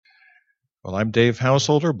Well, I'm Dave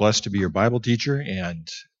Householder, blessed to be your Bible teacher, and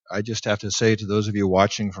I just have to say to those of you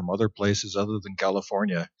watching from other places other than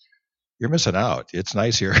California, you're missing out. It's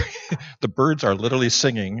nice here. The birds are literally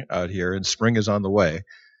singing out here, and spring is on the way.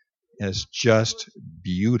 And it's just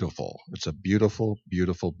beautiful. It's a beautiful,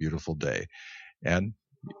 beautiful, beautiful day. And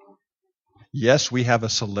yes, we have a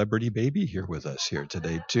celebrity baby here with us here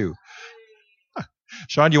today, too.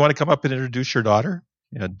 Sean, you want to come up and introduce your daughter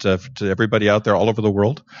and to everybody out there all over the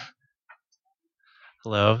world?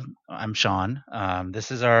 Hello, I'm Sean. This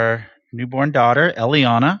is our newborn daughter,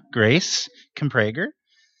 Eliana Grace Comprager.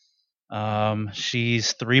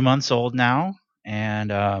 She's 3 months old now,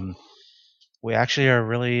 and we actually are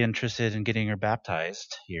really interested in getting her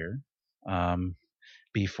baptized here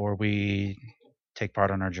before we take part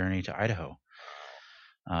on our journey to Idaho.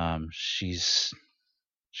 She's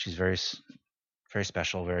very very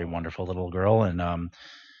special, very wonderful little girl, and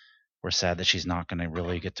we're sad that she's not going to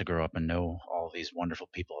really get to grow up and know all these wonderful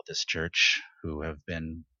people at this church who have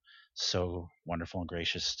been so wonderful and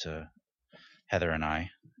gracious to Heather and I,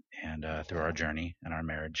 and through our journey and our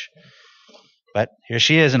marriage. But here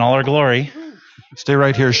she is in all her glory. Stay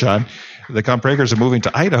right here, Sean. The Compragers are moving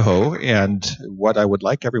to Idaho, and what I would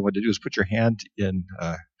like everyone to do is put your hand in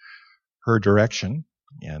her direction,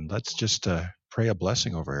 and let's just pray a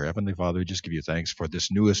blessing over her. Heavenly Father, we just give you thanks for this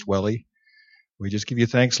newest Welly. We just give you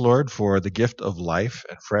thanks, Lord, for the gift of life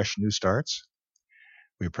and fresh new starts.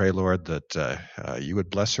 We pray, Lord, that you would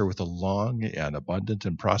bless her with a long and abundant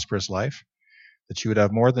and prosperous life, that she would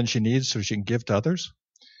have more than she needs so she can give to others.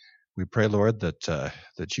 We pray, Lord,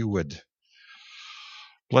 that you would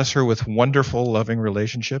bless her with wonderful, loving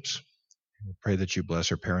relationships. We pray that you bless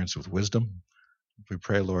her parents with wisdom. We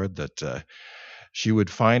pray, Lord, that she would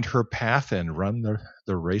find her path and run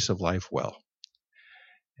the race of life well.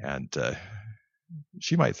 And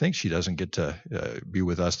she might think she doesn't get to be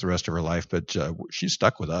with us the rest of her life, but she's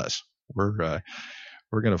stuck with us. We're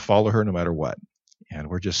going to follow her no matter what. And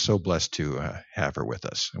we're just so blessed to have her with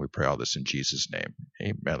us. And we pray all this in Jesus' name.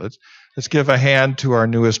 Amen. Let's give a hand to our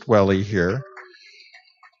newest Welly here.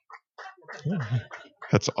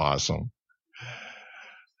 That's awesome.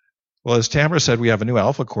 Well, as Tamara said, we have a new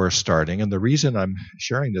Alpha course starting. And the reason I'm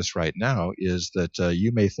sharing this right now is that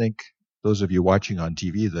you may think, those of you watching on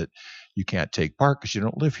TV, that you can't take part because you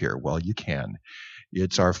don't live here. Well, you can.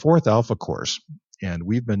 It's our 4th Alpha course, and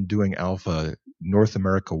we've been doing Alpha North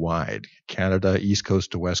America wide, Canada, East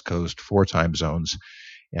Coast to West Coast, 4 time zones,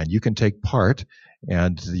 and you can take part.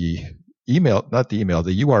 And the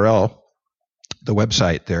URL, the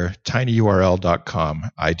website there, tinyurl.com,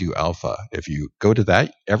 I do Alpha. If you go to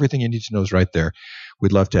that, everything you need to know is right there.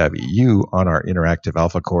 We'd love to have you on our interactive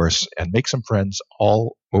Alpha course and make some friends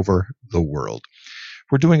all over the world.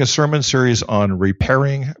 We're doing a sermon series on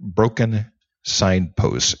repairing broken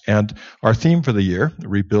signposts. And our theme for the year,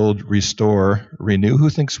 rebuild, restore, renew. Who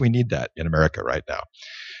thinks we need that in America right now?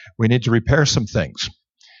 We need to repair some things.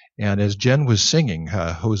 And as Jen was singing,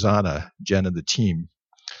 Hosanna, Jen and the team,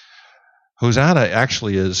 Hosanna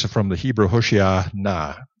actually is from the Hebrew Hoshiah,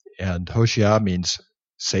 and Hoshiah means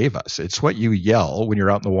save us. It's what you yell when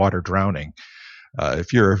you're out in the water drowning.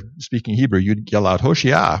 If you're speaking Hebrew, you'd yell out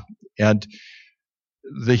Hoshiah. And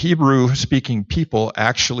the Hebrew-speaking people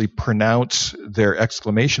actually pronounce their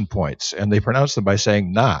exclamation points, and they pronounce them by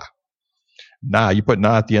saying na. Na, you put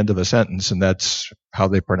na at the end of a sentence, and that's how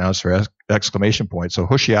they pronounce their exclamation point. So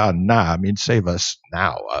Hoshiah na means save us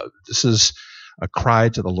now. This is a cry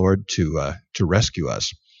to the Lord to rescue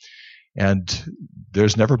us. And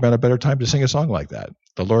there's never been a better time to sing a song like that.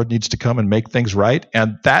 The Lord needs to come and make things right.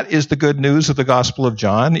 And that is the good news of the Gospel of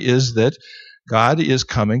John, is that God is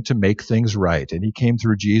coming to make things right. And he came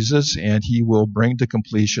through Jesus, and he will bring to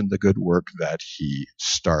completion the good work that he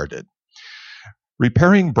started.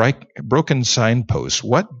 Repairing broken signposts,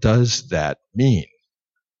 what does that mean?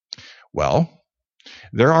 Well,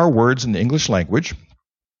 there are words in the English language,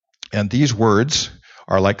 and these words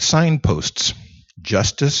are like signposts: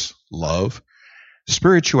 justice, love,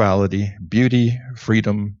 spirituality, beauty,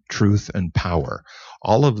 freedom, truth, and power.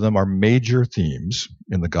 All of them are major themes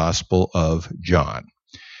in the Gospel of John.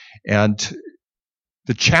 And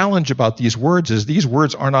the challenge about these words is these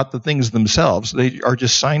words are not the things themselves. They are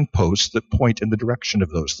just signposts that point in the direction of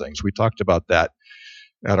those things. We talked about that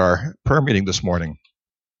at our prayer meeting this morning.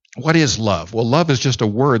 What is love? Well, love is just a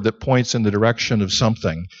word that points in the direction of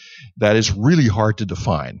something that is really hard to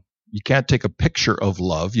define. You can't take a picture of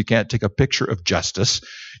love. You can't take a picture of justice.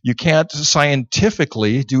 You can't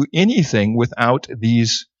scientifically do anything without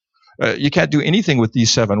these. You can't do anything with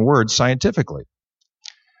these 7 words scientifically.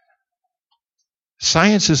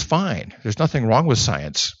 Science is fine. There's nothing wrong with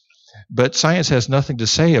science. But science has nothing to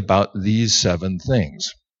say about these 7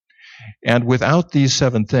 things. And without these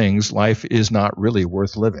 7 things, life is not really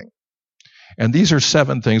worth living. And these are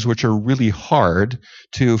 7 things which are really hard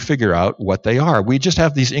to figure out what they are. We just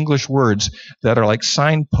have these English words that are like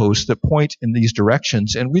signposts that point in these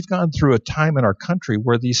directions. And we've gone through a time in our country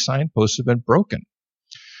where these signposts have been broken.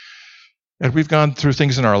 And we've gone through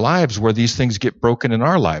things in our lives where these things get broken in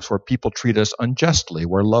our lives, where people treat us unjustly,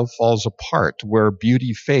 where love falls apart, where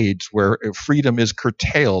beauty fades, where freedom is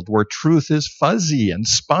curtailed, where truth is fuzzy and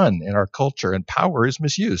spun in our culture, and power is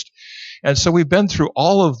misused. And so we've been through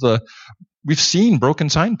we've seen broken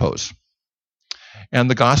signposts. And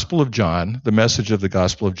the Gospel of John, the message of the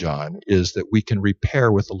Gospel of John, is that we can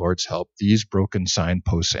repair with the Lord's help these broken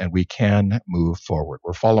signposts, and we can move forward.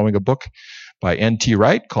 We're following a book by N.T.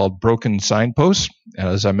 Wright called Broken Signposts. And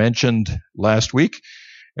as I mentioned last week,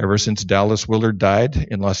 ever since Dallas Willard died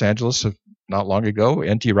in Los Angeles not long ago,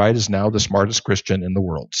 N.T. Wright is now the smartest Christian in the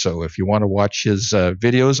world. So if you want to watch his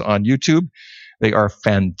videos on YouTube, they are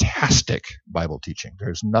fantastic Bible teaching.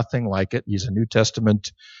 There's nothing like it. He's a New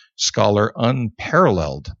Testament scholar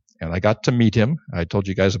unparalleled. And I got to meet him. I told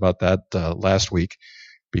you guys about that last week,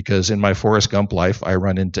 because in my Forrest Gump life, I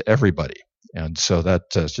run into everybody. And so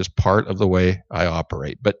that's just part of the way I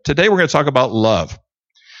operate. But today we're going to talk about love.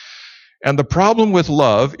 And the problem with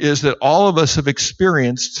love is that all of us have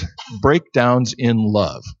experienced breakdowns in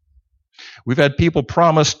love. We've had people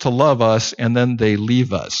promise to love us, and then they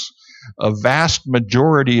leave us. A vast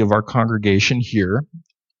majority of our congregation here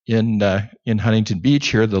in Huntington Beach,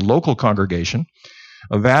 here, the local congregation,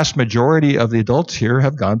 a vast majority of the adults here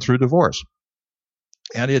have gone through divorce.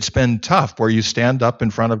 And it's been tough, where you stand up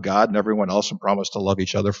in front of God and everyone else and promise to love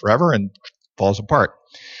each other forever, and falls apart.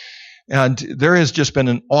 And there has just been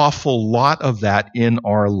an awful lot of that in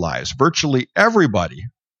our lives. Virtually everybody,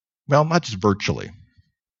 well, not just virtually,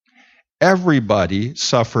 everybody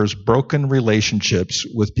suffers broken relationships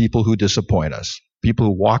with people who disappoint us, people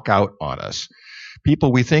who walk out on us,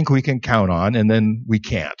 people we think we can count on, and then we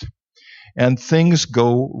can't. And things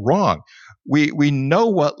go wrong. We know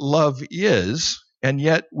what love is, and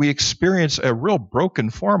yet we experience a real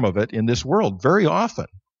broken form of it in this world very often.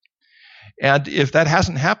 And if that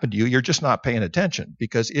hasn't happened to you, you're just not paying attention,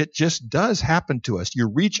 because it just does happen to us. You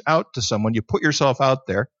reach out to someone, you put yourself out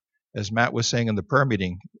there, as Matt was saying in the prayer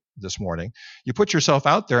meeting this morning. You put yourself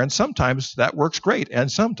out there, and sometimes that works great,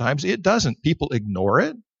 and sometimes it doesn't. People ignore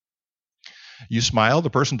it. You smile,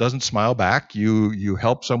 the person doesn't smile back. You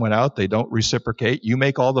help someone out, they don't reciprocate. You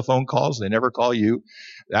make all the phone calls, they never call you.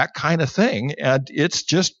 That kind of thing. And it's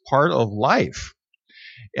just part of life.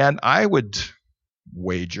 And I would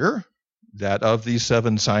wager that of these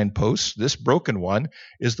 7 signposts, this broken one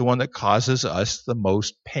is the one that causes us the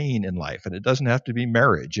most pain in life. And it doesn't have to be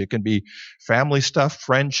marriage. It can be family stuff,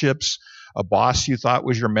 friendships. A boss you thought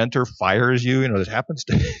was your mentor fires you. It happens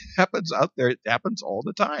out there. It happens all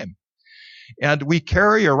the time. And we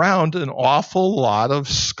carry around an awful lot of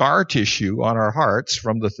scar tissue on our hearts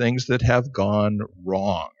from the things that have gone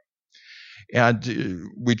wrong. And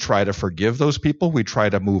we try to forgive those people. We try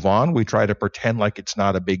to move on. We try to pretend like it's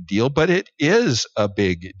not a big deal, but it is a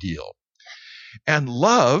big deal. And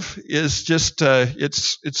love is just,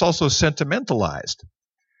 it's also sentimentalized.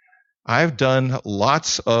 I've done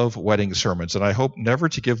lots of wedding sermons, and I hope never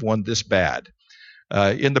to give one this bad.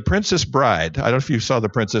 In The Princess Bride, I don't know if you saw The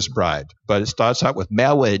Princess Bride, but it starts out with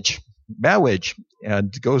marriage,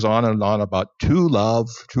 and goes on and on about true love,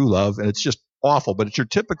 and it's just awful. But it's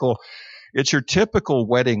your typical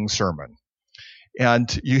wedding sermon.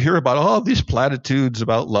 And you hear about all these platitudes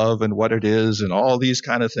about love and what it is and all these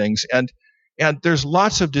kind of things. And there's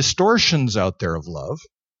lots of distortions out there of love.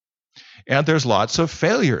 And there's lots of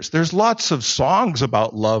failures. There's lots of songs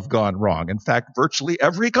about love gone wrong. In fact, virtually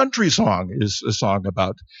every country song is a song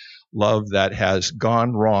about love that has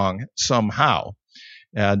gone wrong somehow.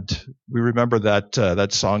 And we remember that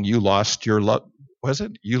song, You Lost Your Love. Was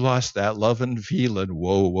it? You lost that love and feeling.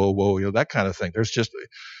 Whoa, whoa, whoa. That kind of thing.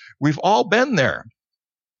 We've all been there,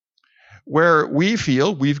 where we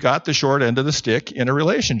feel we've got the short end of the stick in a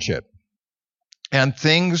relationship. And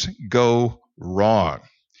things go wrong.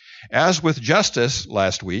 As with justice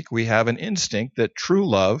last week, we have an instinct that true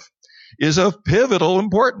love is of pivotal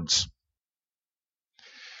importance.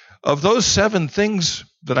 Of those 7 things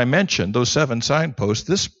that I mentioned, those 7 signposts,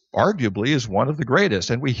 this arguably is one of the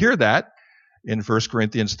greatest. And we hear that in 1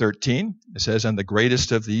 Corinthians 13. It says, and the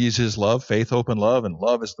greatest of these is love, faith, hope, and love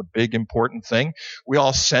is the big important thing. We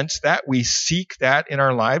all sense that. We seek that in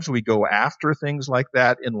our lives. We go after things like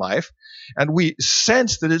that in life. And we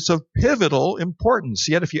sense that it's of pivotal importance.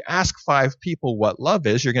 Yet if you ask 5 people what love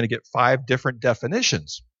is, you're going to get 5 different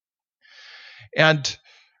definitions. And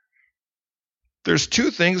there's two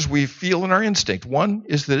things we feel in our instinct. One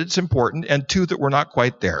is that it's important, and two, that we're not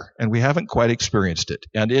quite there, and we haven't quite experienced it.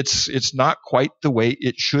 And it's not quite the way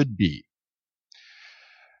it should be.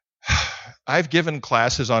 I've given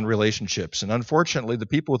classes on relationships, and unfortunately, the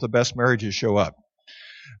people with the best marriages show up.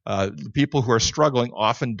 The people who are struggling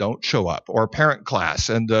often don't show up. Or parent class,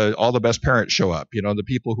 and all the best parents show up. The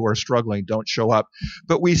people who are struggling don't show up.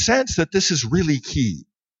 But we sense that this is really key.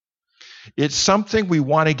 It's something we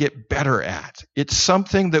want to get better at. It's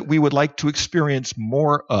something that we would like to experience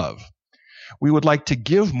more of. We would like to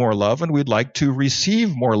give more love, and we'd like to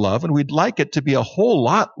receive more love, and we'd like it to be a whole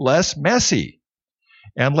lot less messy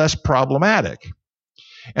and less problematic.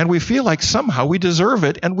 And we feel like somehow we deserve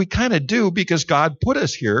it, and we kind of do, because God put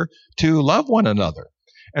us here to love one another.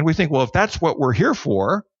 And we think, well, if that's what we're here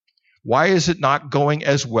for, why is it not going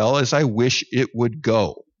as well as I wish it would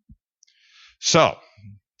go? So,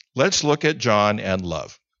 let's look at John and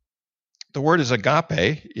love. The word is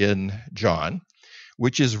agape in John,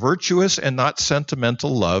 which is virtuous and not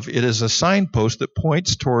sentimental love. It is a signpost that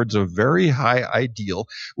points towards a very high ideal,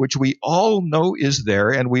 which we all know is there,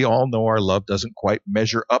 and we all know our love doesn't quite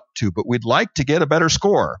measure up to, but we'd like to get a better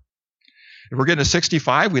score. If we're getting a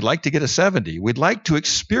 65, we'd like to get a 70. We'd like to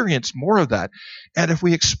experience more of that. And if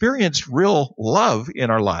we experience real love in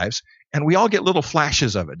our lives, and we all get little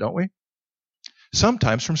flashes of it, don't we?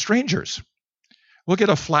 Sometimes from strangers. We'll get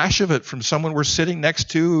a flash of it from someone we're sitting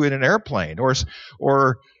next to in an airplane.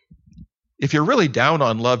 Or if you're really down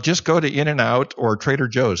on love, just go to In-N-Out or Trader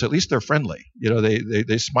Joe's. At least they're friendly.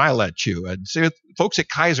 They smile at you. And see, folks at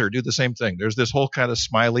Kaiser do the same thing. There's this whole kind of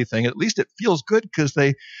smiley thing. At least it feels good because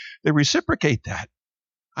they reciprocate that.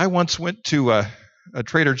 I once went to a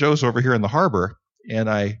Trader Joe's over here in the harbor, and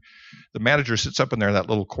the manager sits up in there in that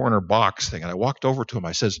little corner box thing. And I walked over to him.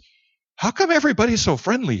 I says, "How come everybody's so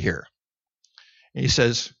friendly here?" And he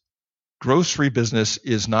says, "Grocery business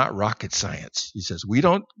is not rocket science." He says, we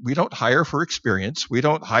don't hire for experience. We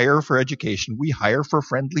don't hire for education. We hire for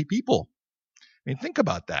friendly people. I mean, think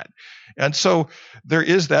about that. And so there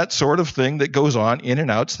is that sort of thing that goes on.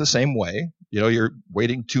 In-N-Out's the same way. You're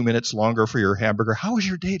waiting 2 minutes longer for your hamburger. "How was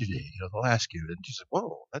your day today?" They'll ask you. And you say,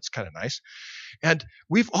 "Whoa, that's kind of nice." And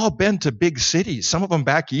we've all been to big cities, some of them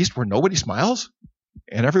back east, where nobody smiles.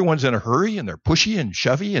 And everyone's in a hurry, and they're pushy and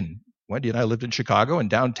shovey. And Wendy and I lived in Chicago, and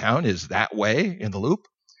downtown is that way in the Loop,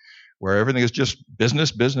 where everything is just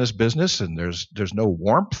business, business, business, and there's no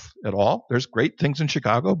warmth at all. There's great things in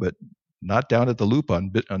Chicago, but not down at the Loop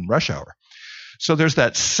on rush hour. So there's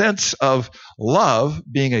that sense of love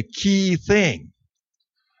being a key thing.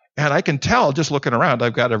 And I can tell, just looking around,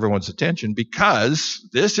 I've got everyone's attention, because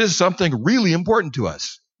this is something really important to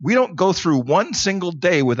us. We don't go through one single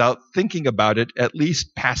day without thinking about it, at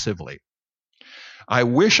least passively. I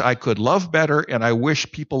wish I could love better, and I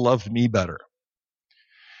wish people loved me better.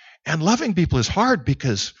 And loving people is hard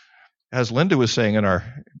because, as Linda was saying in our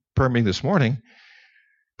prayer meeting this morning,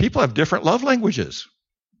 people have different love languages.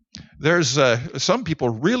 There's some people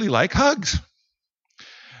really like hugs.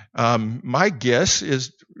 My guess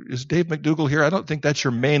is Dave McDougall here? I don't think that's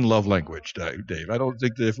your main love language, Dave. I don't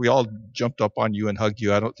think that if we all jumped up on you and hugged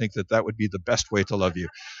you, I don't think that would be the best way to love you.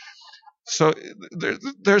 So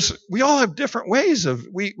we all have different ways of,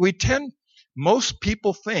 most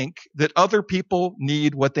people think that other people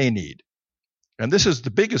need what they need. And this is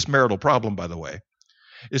the biggest marital problem, by the way,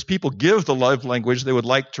 is people give the love language they would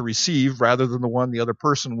like to receive rather than the one the other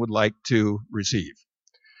person would like to receive.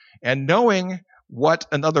 And knowing what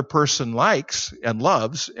another person likes and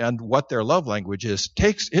loves and what their love language is,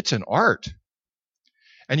 it's an art.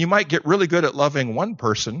 And you might get really good at loving one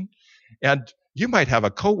person, and you might have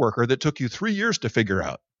a coworker that took you 3 years to figure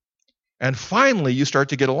out. And finally, you start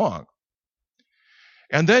to get along.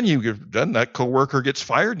 And then that coworker gets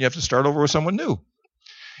fired, and you have to start over with someone new.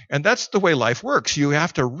 And that's the way life works. You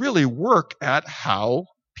have to really work at how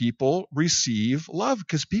people receive love,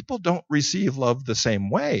 because people don't receive love the same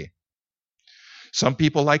way. Some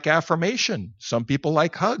people like affirmation. Some people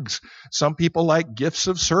like hugs. Some people like gifts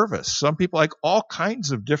of service. Some people like all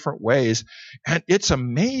kinds of different ways. And it's a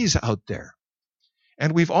maze out there.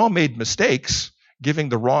 And we've all made mistakes giving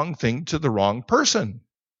the wrong thing to the wrong person.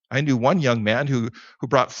 I knew one young man who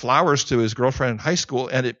brought flowers to his girlfriend in high school,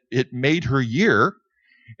 and it made her year.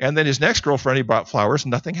 And then his next girlfriend, he brought flowers,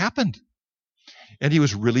 and nothing happened. And he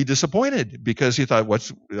was really disappointed because he thought,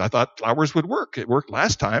 I thought flowers would work. It worked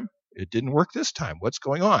last time. It didn't work this time. What's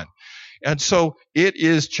going on? And so it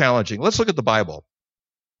is challenging. Let's look at the Bible.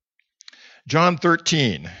 John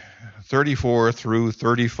 13, 34 through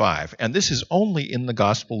 35. And this is only in the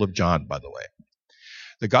Gospel of John, by the way.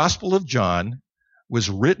 The Gospel of John was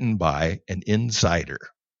written by an insider.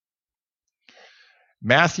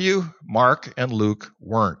 Matthew, Mark, and Luke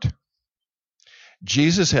weren't.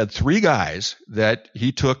 Jesus had three guys that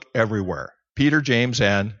he took everywhere: Peter, James,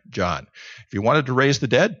 and John. If he wanted to raise the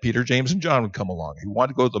dead, Peter, James, and John would come along. If he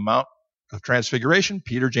wanted to go to the Mount of Transfiguration,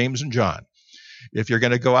 Peter, James, and John. If you're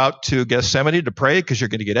going to go out to Gethsemane to pray because you're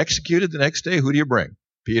going to get executed the next day, who do you bring?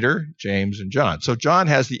 Peter, James, and John. So John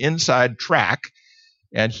has the inside track,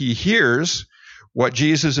 and he hears what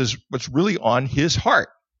Jesus is, what's really on his heart.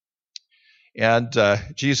 And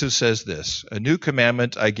Jesus says this: "A new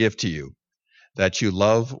commandment I give to you, that you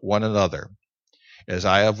love one another, as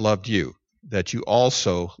I have loved you, that you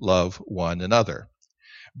also love one another.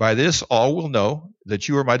 By this all will know that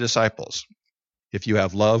you are my disciples, if you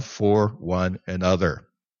have love for one another."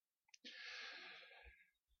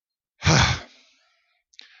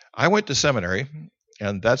 I went to seminary,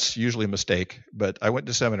 and that's usually a mistake, but I went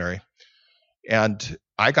to seminary, and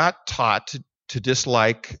I got taught to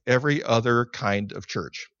dislike every other kind of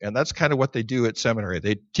church. And that's kind of what they do at seminary.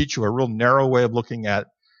 They teach you a real narrow way of looking at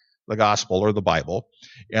the gospel or the Bible,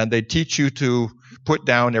 and they teach you to put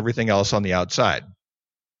down everything else on the outside.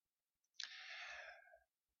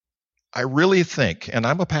 I really think, and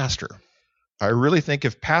I'm a pastor, I really think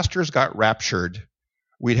if pastors got raptured,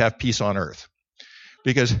 we'd have peace on earth.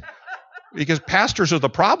 Because pastors are the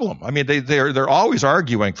problem. I mean, they're always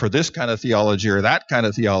arguing for this kind of theology or that kind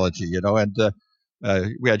of theology, you know. And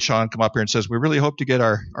we had Sean come up here and says, "We really hope to get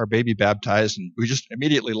our baby baptized," and we just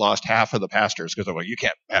immediately lost half of the pastors because, well, you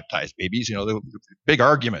can't baptize babies, you know. The big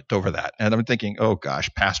argument over that. And I'm thinking, oh gosh,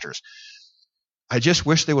 pastors, I just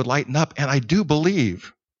wish they would lighten up. And I do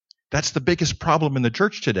believe that's the biggest problem in the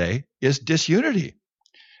church today is disunity.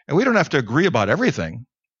 And we don't have to agree about everything.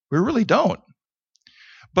 We really don't.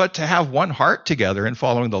 But to have one heart together in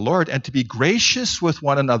following the Lord and to be gracious with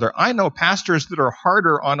one another. I know pastors that are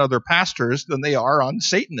harder on other pastors than they are on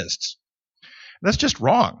Satanists. And that's just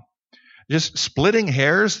wrong. Just splitting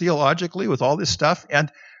hairs theologically with all this stuff. And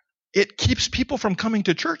it keeps people from coming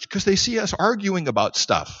to church because they see us arguing about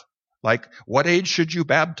stuff. Like, what age should you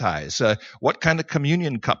baptize? What kind of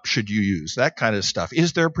communion cup should you use? That kind of stuff.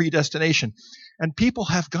 Is there predestination? And people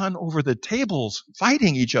have gone over the tables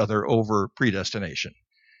fighting each other over predestination.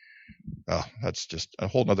 Oh, that's just a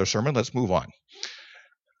whole other sermon. Let's move on.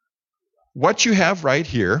 What you have right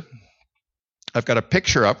here, I've got a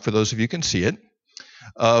picture up for those of you who can see it,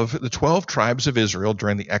 of the 12 tribes of Israel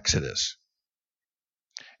during the Exodus.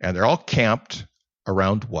 And they're all camped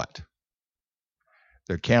around what?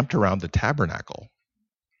 They're camped around the tabernacle.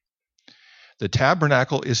 The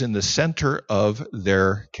tabernacle is in the center of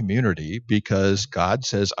their community because God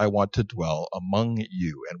says, "I want to dwell among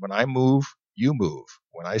you. And when I move, you move.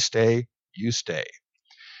 When I stay, you stay."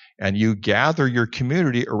 And you gather your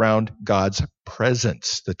community around God's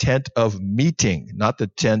presence, the tent of meeting, not the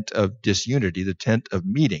tent of disunity, the tent of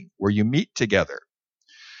meeting, where you meet together.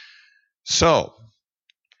 So,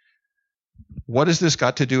 what has this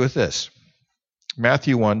got to do with this?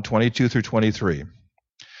 Matthew 1, 22 through 23.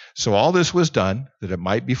 "So all this was done that it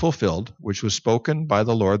might be fulfilled, which was spoken by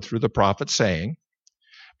the Lord through the prophet, saying,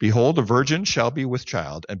 Behold, a virgin shall be with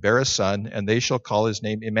child, and bear a son, and they shall call his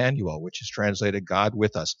name Emmanuel," which is translated God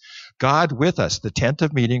with us. God with us, the tent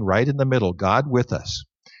of meeting right in the middle, God with us.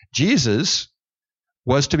 Jesus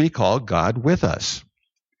was to be called God with us,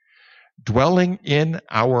 dwelling in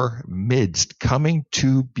our midst, coming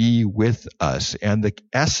to be with us. And the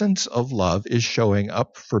essence of love is showing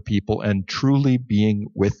up for people and truly being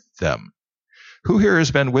with them. Who here has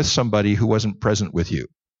been with somebody who wasn't present with you?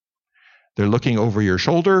 They're looking over your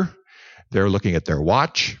shoulder. They're looking at their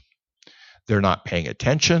watch. They're not paying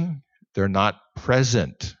attention. They're not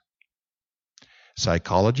present.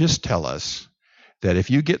 Psychologists tell us that if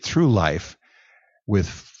you get through life with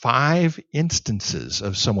 5 instances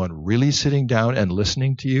of someone really sitting down and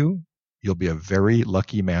listening to you, you'll be a very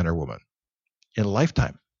lucky man or woman in a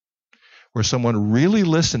lifetime, where someone really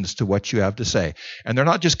listens to what you have to say. And they're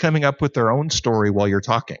not just coming up with their own story while you're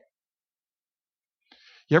talking.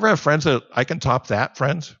 You ever have friends that, I can top that,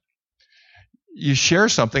 friends? You share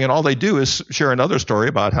something and all they do is share another story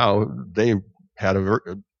about how they had a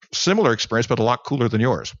similar experience but a lot cooler than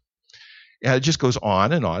yours. And it just goes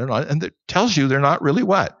on and on and on. And it tells you they're not really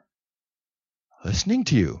what? Listening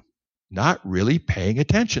to you. Not really paying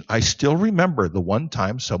attention. I still remember the one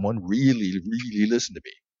time someone really, really listened to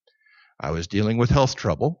me. I was dealing with health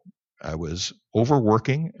trouble. I was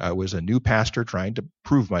overworking. I was a new pastor trying to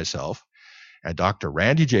prove myself. And Dr.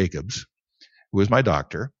 Randy Jacobs, who was my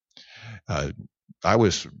doctor, I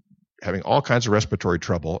was having all kinds of respiratory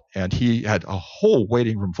trouble, and he had a whole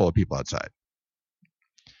waiting room full of people outside.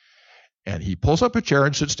 And he pulls up a chair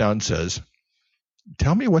and sits down and says,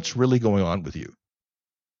 tell me what's really going on with you.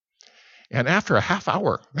 And after a half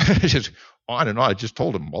hour, just on and on, I just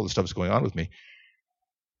told him all the stuff's going on with me.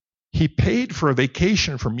 He paid for a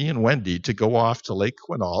vacation for me and Wendy to go off to Lake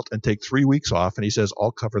Quinault and take 3 weeks off. And he says,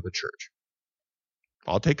 I'll cover the church.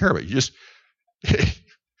 I'll take care of it. You just,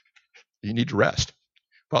 you need to rest.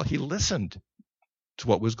 Well, he listened to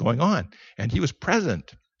what was going on, and he was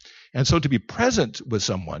present. And so to be present with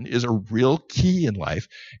someone is a real key in life.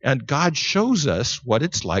 And God shows us what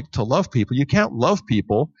it's like to love people. You can't love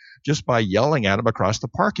people just by yelling at them across the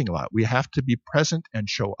parking lot. We have to be present and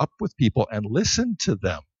show up with people and listen to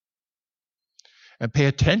them and pay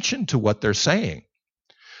attention to what they're saying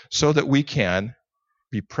so that we can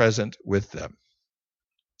be present with them.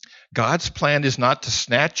 God's plan is not to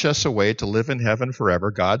snatch us away to live in heaven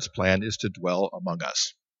forever. God's plan is to dwell among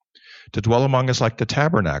us. To dwell among us like the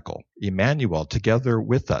tabernacle, Emmanuel, together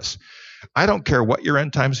with us. I don't care what your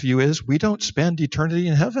end times view is, we don't spend eternity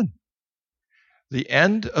in heaven. The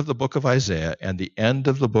end of the book of Isaiah and the end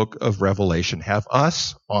of the book of Revelation have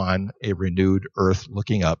us on a renewed earth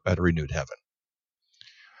looking up at a renewed heaven.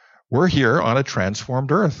 We're here on a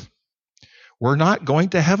transformed earth. We're not going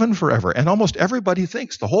to heaven forever. And almost everybody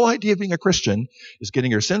thinks the whole idea of being a Christian is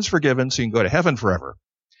getting your sins forgiven so you can go to heaven forever.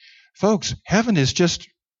 Folks, heaven is just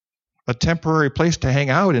a temporary place to hang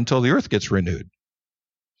out until the earth gets renewed.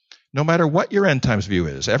 No matter what your end times view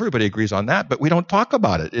is, everybody agrees on that, but we don't talk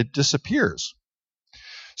about it. It disappears.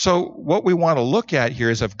 So what we want to look at here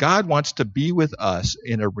is if God wants to be with us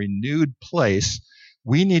in a renewed place,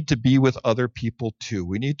 we need to be with other people too.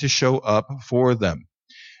 We need to show up for them.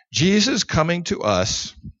 Jesus coming to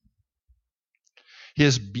us,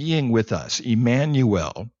 his being with us,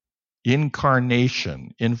 Emmanuel,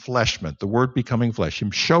 incarnation, enfleshment, the Word becoming flesh,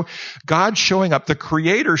 God showing up, the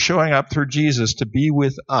Creator showing up through Jesus to be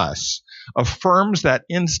with us, affirms that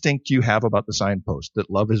instinct you have about the signpost, that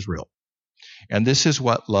love is real. And this is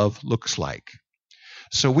what love looks like.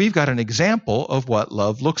 So we've got an example of what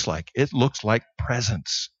love looks like. It looks like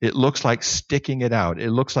presence. It looks like sticking it out.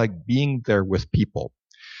 It looks like being there with people.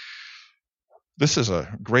 This is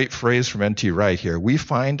a great phrase from N.T. Wright here. We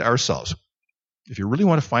find ourselves, if you really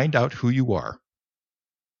want to find out who you are,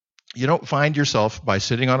 you don't find yourself by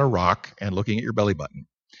sitting on a rock and looking at your belly button.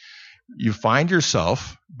 You find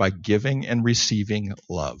yourself by giving and receiving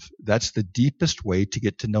love. That's the deepest way to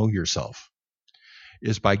get to know yourself,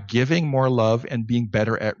 is by giving more love and being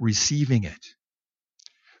better at receiving it.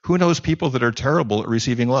 Who knows people that are terrible at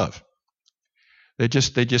receiving love? They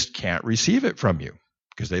just can't receive it from you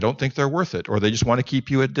because they don't think they're worth it, or they just want to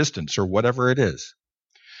keep you at distance, or whatever it is.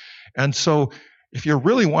 And so if you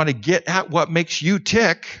really want to get at what makes you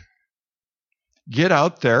tick, get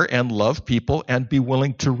out there and love people and be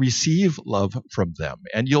willing to receive love from them.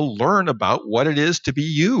 And you'll learn about what it is to be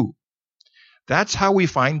you. That's how we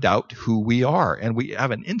find out who we are. And we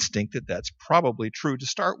have an instinct that that's probably true to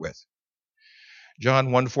start with. John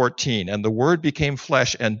 1:14, and the Word became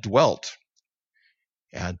flesh and dwelt.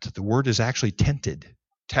 And the Word is actually tented,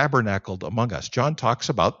 tabernacled among us. John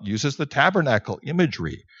uses the tabernacle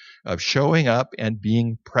imagery of showing up and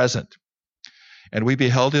being present. And we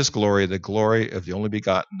beheld his glory, the glory of the only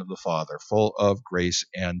begotten of the Father, full of grace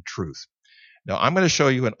and truth. Now, I'm going to show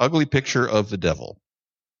you an ugly picture of the devil.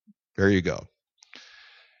 There you go.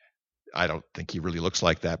 I don't think he really looks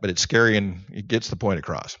like that, but it's scary and it gets the point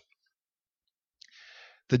across.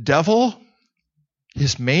 The devil,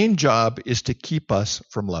 his main job is to keep us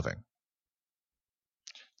from loving.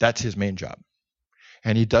 That's his main job.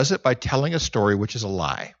 And he does it by telling a story which is a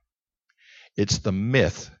lie. It's the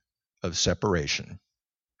myth of separation.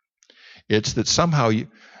 It's that somehow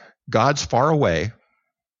God's far away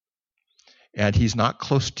and he's not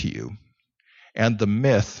close to you. And the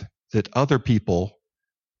myth that other people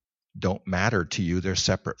don't matter to you, they're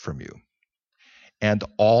separate from you. And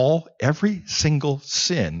every single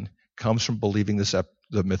sin comes from believing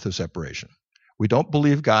the myth of separation. We don't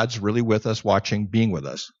believe God's really with us, watching, being with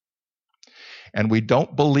us. And we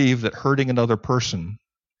don't believe that hurting another person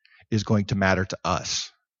is going to matter to us.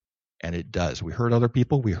 And it does. We hurt other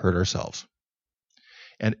people, we hurt ourselves.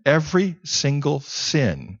 And every single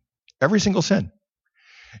sin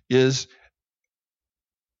is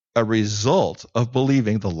a result of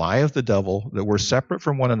believing the lie of the devil that we're separate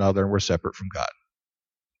from one another and we're separate from God.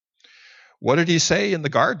 What did he say in the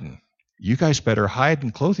garden? You guys better hide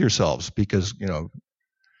and clothe yourselves because, the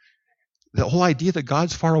whole idea that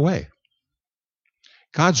God's far away.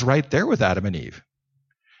 God's right there with Adam and Eve.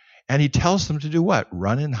 And he tells them to do what?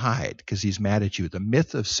 Run and hide because he's mad at you. The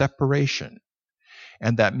myth of separation.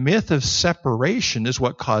 And that myth of separation is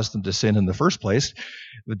what caused them to sin in the first place.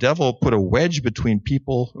 The devil put a wedge between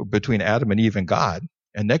Adam and Eve and God.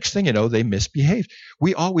 And next thing you know, they misbehaved.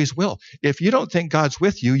 We always will. If you don't think God's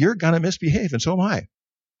with you, you're going to misbehave, and so am I.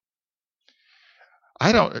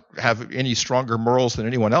 I don't have any stronger morals than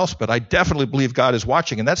anyone else, but I definitely believe God is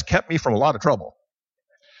watching, and that's kept me from a lot of trouble.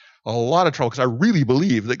 A lot of trouble, because I really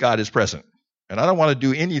believe that God is present. And I don't want to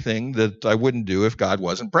do anything that I wouldn't do if God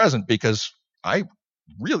wasn't present, because I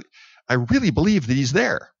really believe that he's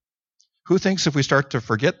there. Who thinks if we start to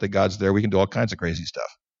forget that God's there, we can do all kinds of crazy stuff?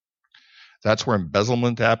 That's where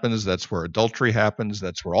embezzlement happens. That's where adultery happens.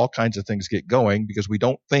 That's where all kinds of things get going, because we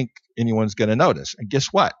don't think anyone's going to notice. And guess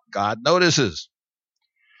what? God notices.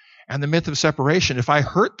 And the myth of separation, if I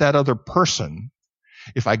hurt that other person,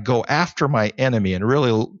 if I go after my enemy and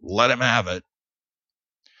really let him have it,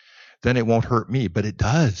 then it won't hurt me. But it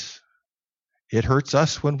does. It hurts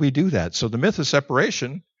us when we do that. So the myth of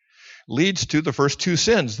separation leads to the first two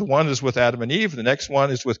sins. The one is with Adam and Eve. The next one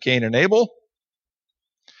is with Cain and Abel.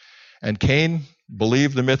 And Cain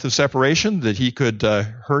believed the myth of separation, that he could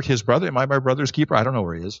hurt his brother. Am I my brother's keeper? I don't know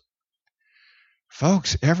where he is.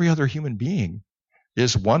 Folks, every other human being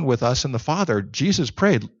is one with us and the Father. Jesus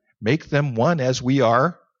prayed, make them one as we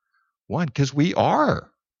are one, because we are.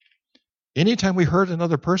 Anytime we hurt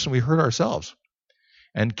another person, we hurt ourselves.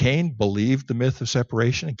 And Cain believed the myth of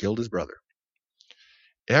separation and killed his brother.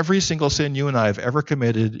 Every single sin you and I have ever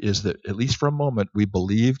committed is that, at least for a moment, we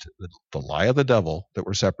believed the lie of the devil that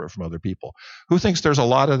we're separate from other people. Who thinks there's a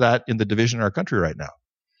lot of that in the division in our country right now?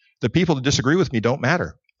 The people that disagree with me don't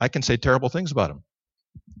matter. I can say terrible things about them.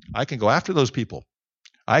 I can go after those people.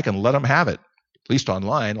 I can let them have it. At least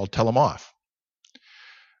online, I'll tell them off.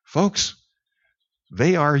 Folks,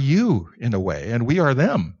 they are you in a way, and we are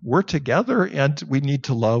them. We're together, and we need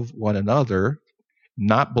to love one another,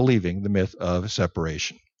 not believing the myth of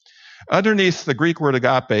separation. Underneath the Greek word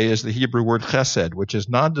agape is the Hebrew word chesed, which is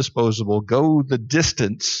non-disposable, go the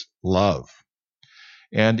distance love.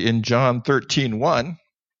 And in John 13:1,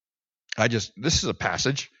 this is a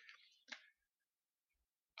passage.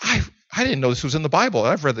 I didn't know this was in the Bible.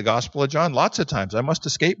 I've read the Gospel of John lots of times. I must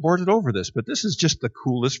have skateboarded over this, but this is just the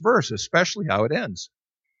coolest verse, especially how it ends.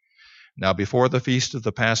 Now, before the feast of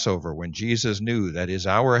the Passover, when Jesus knew that his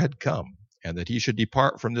hour had come and that he should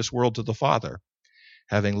depart from this world to the Father,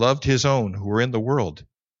 having loved his own who were in the world,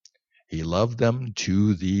 he loved them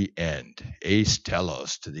to the end. Eis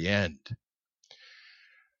telos, to the end.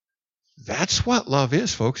 That's what love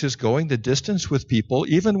is, folks, is going the distance with people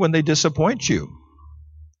even when they disappoint you.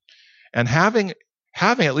 And having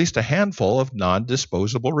at least a handful of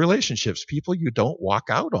non-disposable relationships, people you don't walk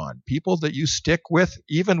out on, people that you stick with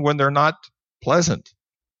even when they're not pleasant.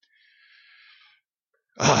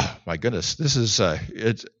 Oh, my goodness, this is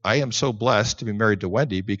I am so blessed to be married to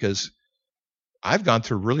Wendy, because I've gone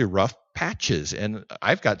through really rough patches, and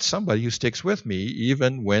I've got somebody who sticks with me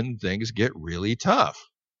even when things get really tough.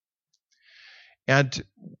 And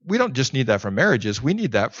we don't just need that from marriages, we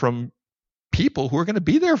need that from people who are going to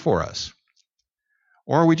be there for us.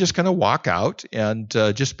 Or are we just going to walk out and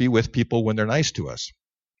just be with people when they're nice to us?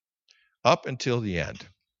 Up until the end.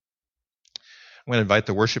 I'm going to invite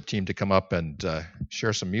the worship team to come up and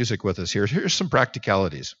share some music with us here. Here's some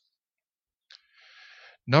practicalities.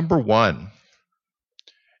 Number one,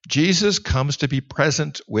 Jesus comes to be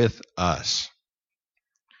present with us.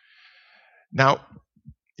 Now,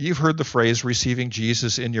 you've heard the phrase receiving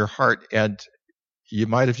Jesus in your heart, and you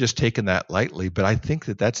might have just taken that lightly, but I think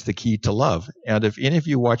that that's the key to love. And if any of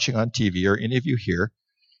you watching on TV or any of you here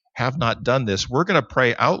have not done this, we're going to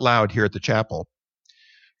pray out loud here at the chapel.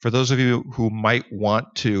 For those of you who might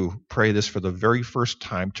want to pray this for the very first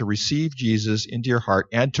time, to receive Jesus into your heart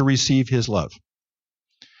and to receive his love.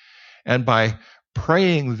 And by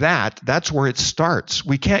praying that, that's where it starts.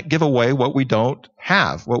 We can't give away what we don't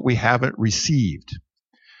have, what we haven't received.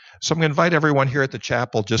 So I'm going to invite everyone here at the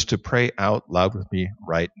chapel just to pray out loud with me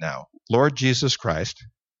right now. Lord Jesus Christ,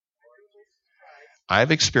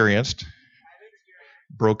 I've experienced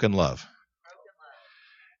broken love.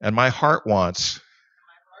 And my heart wants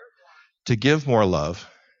to give more love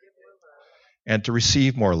and to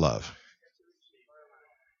receive more love.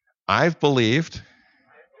 I've believed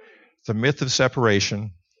the myth of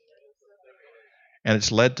separation, and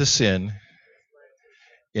it's led to sin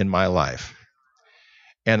in my life.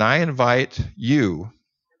 And I invite you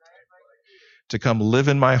to come live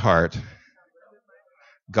in my heart,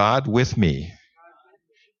 God with me,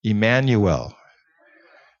 Emmanuel,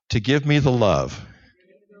 to give me the love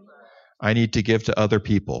I need to give to other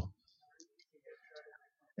people.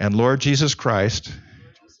 And Lord Jesus Christ,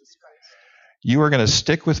 you are going to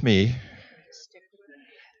stick with me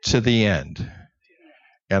to the end.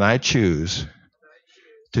 And I choose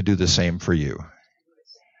to do the same for you.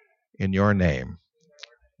 In your name,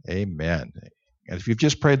 amen. And if you've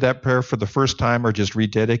just prayed that prayer for the first time or just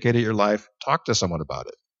rededicated your life, talk to someone about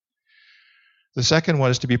it. The second one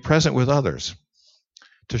is to be present with others,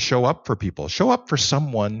 to show up for people. Show up for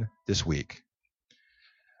someone this week.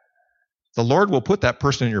 The Lord will put that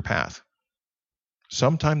person in your path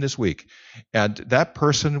sometime this week, and that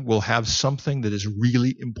person will have something that is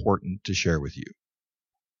really important to share with you.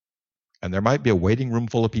 And there might be a waiting room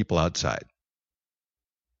full of people outside.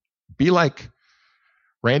 Be like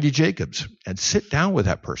Randy Jacobs and sit down with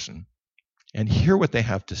that person and hear what they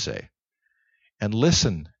have to say and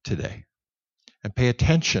listen today and pay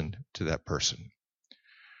attention to that person.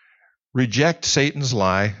 Reject Satan's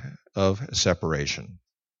lie of separation.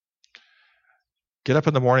 Get up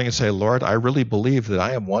in the morning and say, Lord, I really believe that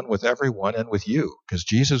I am one with everyone and with you, because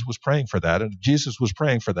Jesus was praying for that. And if Jesus was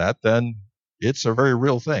praying for that, then it's a very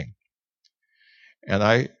real thing. And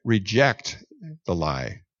I reject the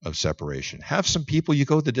lie of separation. Have some people you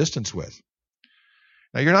go the distance with.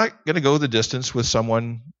 Now, you're not going to go the distance with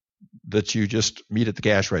someone that you just meet at the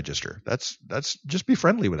cash register. That's just be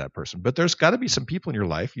friendly with that person. But there's got to be some people in your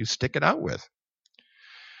life you stick it out with.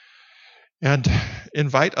 And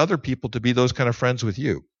invite other people to be those kind of friends with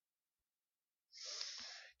you.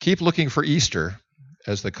 Keep looking for Easter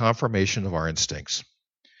as the confirmation of our instincts.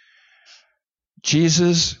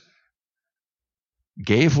 Jesus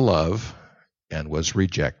gave love and was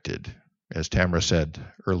rejected, as Tamara said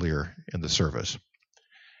earlier in the service.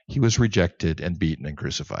 He was rejected and beaten and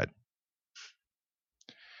crucified.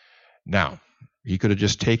 Now, he could have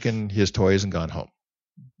just taken his toys and gone home.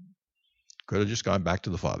 Could have just gone back to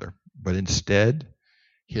the Father. But instead,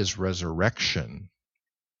 his resurrection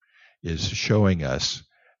is showing us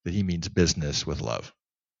that he means business with love.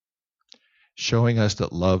 Showing us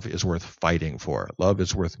that love is worth fighting for. Love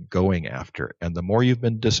is worth going after. And the more you've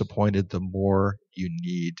been disappointed, the more you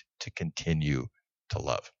need to continue to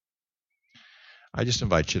love. I just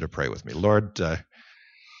invite you to pray with me. Lord,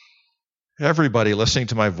 everybody listening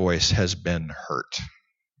to my voice has been hurt.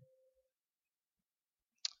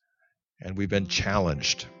 And we've been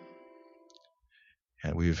challenged.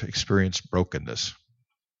 And we've experienced brokenness.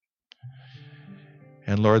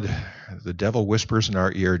 And Lord, the devil whispers in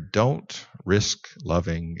our ear, don't risk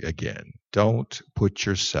loving again. Don't put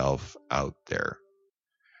yourself out there.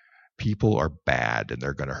 People are bad and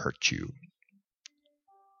they're going to hurt you.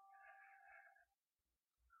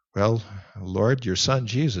 Well, Lord, your son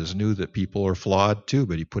Jesus knew that people are flawed too,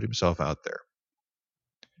 but he put himself out there.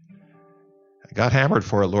 I got hammered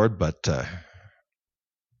for it, Lord, but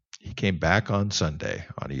he came back on Sunday,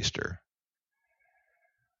 on Easter.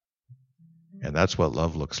 And that's what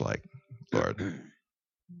love looks like, Lord.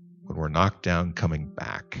 When we're knocked down, coming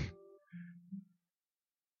back.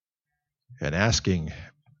 And asking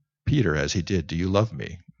Peter, as he did, do you love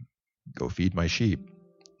me? Go feed my sheep.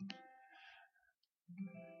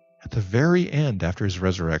 At the very end, after his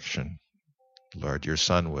resurrection, Lord, your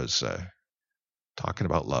son was talking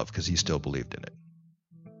about love because he still believed in it.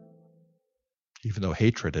 Even though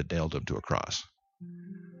hatred had nailed him to a cross.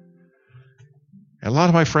 And a lot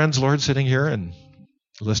of my friends, Lord, sitting here and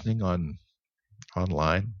listening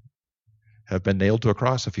online, have been nailed to a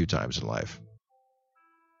cross a few times in life.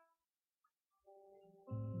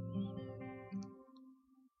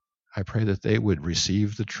 I pray that they would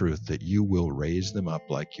receive the truth that you will raise them up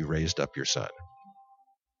like you raised up your son.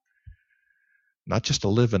 Not just to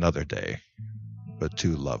live another day, but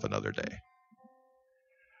to love another day.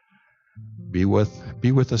 Be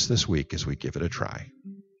with us this week as we give it a try.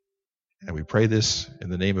 And we pray this in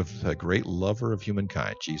the name of the great lover of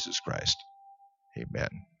humankind, Jesus Christ. Amen.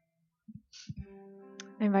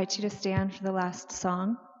 I invite you to stand for the last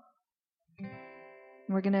song.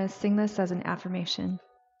 We're going to sing this as an affirmation.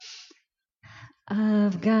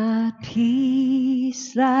 I've got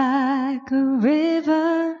peace like a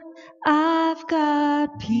river. I've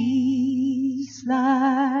got peace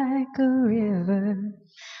like a river.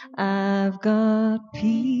 I've got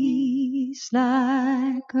peace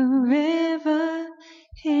like a river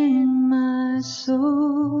in my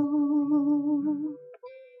soul.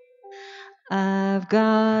 I've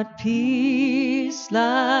got peace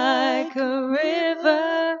like a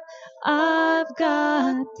river. I've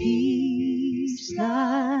got peace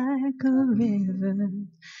like a river.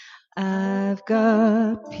 I've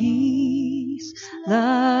got peace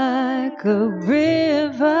like a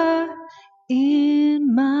river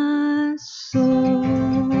in my soul.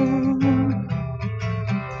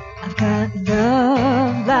 I've got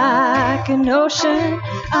love like like an ocean.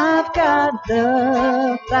 I've got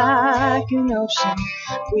love like an ocean.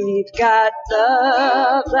 We've got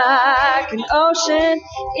love like an ocean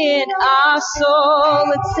in our soul.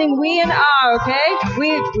 Let's sing we and our, okay?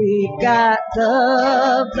 We've got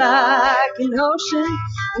love like an ocean.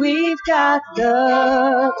 We've got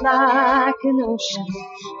love like an ocean.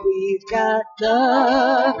 We've got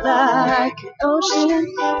love like an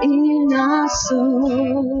ocean in our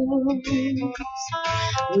souls.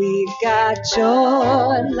 We've got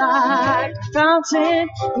joy like a fountain.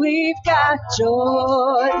 We've got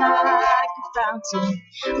joy like a fountain.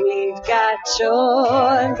 We've got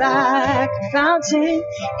joy like a fountain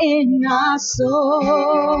in our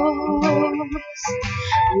souls.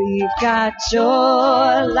 We've got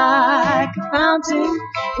joy like a fountain.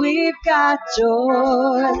 We've got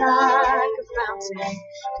joy like a fountain.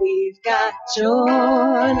 We've got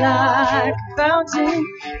joy like a fountain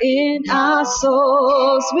in our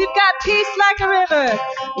souls. We've got peace like a river.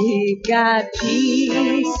 We've got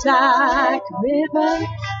peace like a river.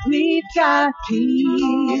 We've got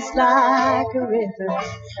peace like a river.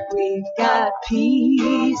 We've got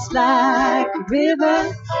peace like a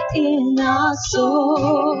river in our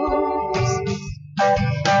souls.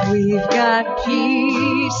 We've got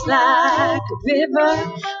peace like a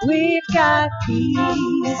river. We've got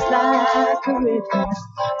peace like a river.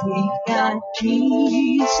 We've got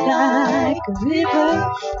peace like a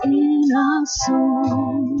river in our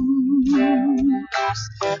souls.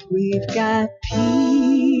 We've got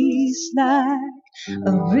peace like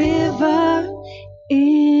a river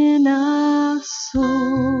in our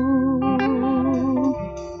souls.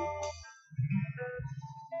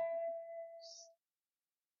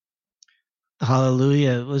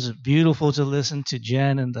 Hallelujah. It was beautiful to listen to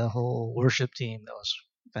Jen and the whole worship team. That was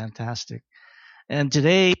fantastic. And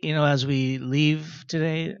today, as we leave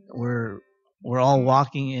today, we're all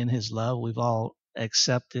walking in his love. We've all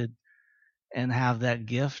accepted and have that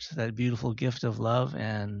gift, that beautiful gift of love.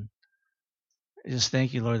 And just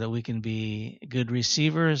thank you, Lord, that we can be good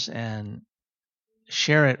receivers and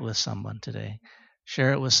share it with someone today.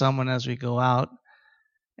 Share it with someone as we go out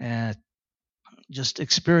and just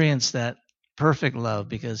experience that perfect love,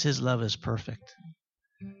 because his love is perfect.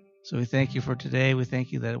 So we thank you for today. We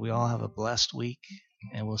thank you that we all have a blessed week,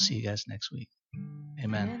 and we'll see you guys next week.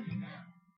 Amen.